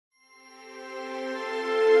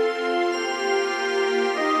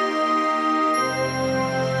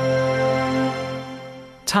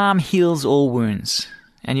Time heals all wounds.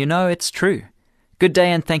 And you know it's true. Good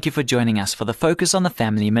day and thank you for joining us for the Focus on the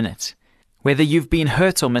Family Minute. Whether you've been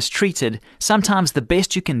hurt or mistreated, sometimes the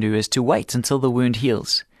best you can do is to wait until the wound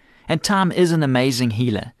heals. And time is an amazing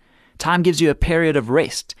healer. Time gives you a period of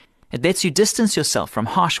rest. It lets you distance yourself from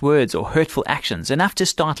harsh words or hurtful actions enough to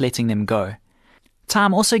start letting them go.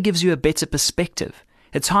 Time also gives you a better perspective.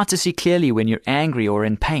 It's hard to see clearly when you're angry or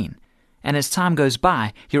in pain. And as time goes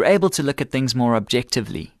by, you're able to look at things more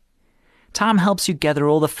objectively. Time helps you gather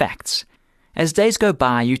all the facts. As days go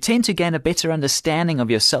by, you tend to gain a better understanding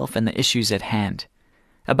of yourself and the issues at hand.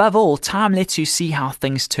 Above all, time lets you see how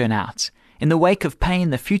things turn out. In the wake of pain,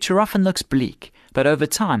 the future often looks bleak, but over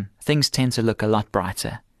time, things tend to look a lot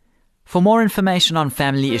brighter. For more information on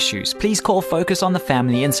family issues, please call Focus on the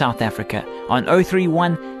Family in South Africa on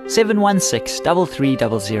 031 716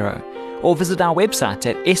 3300 or visit our website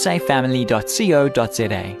at safamily.co.za.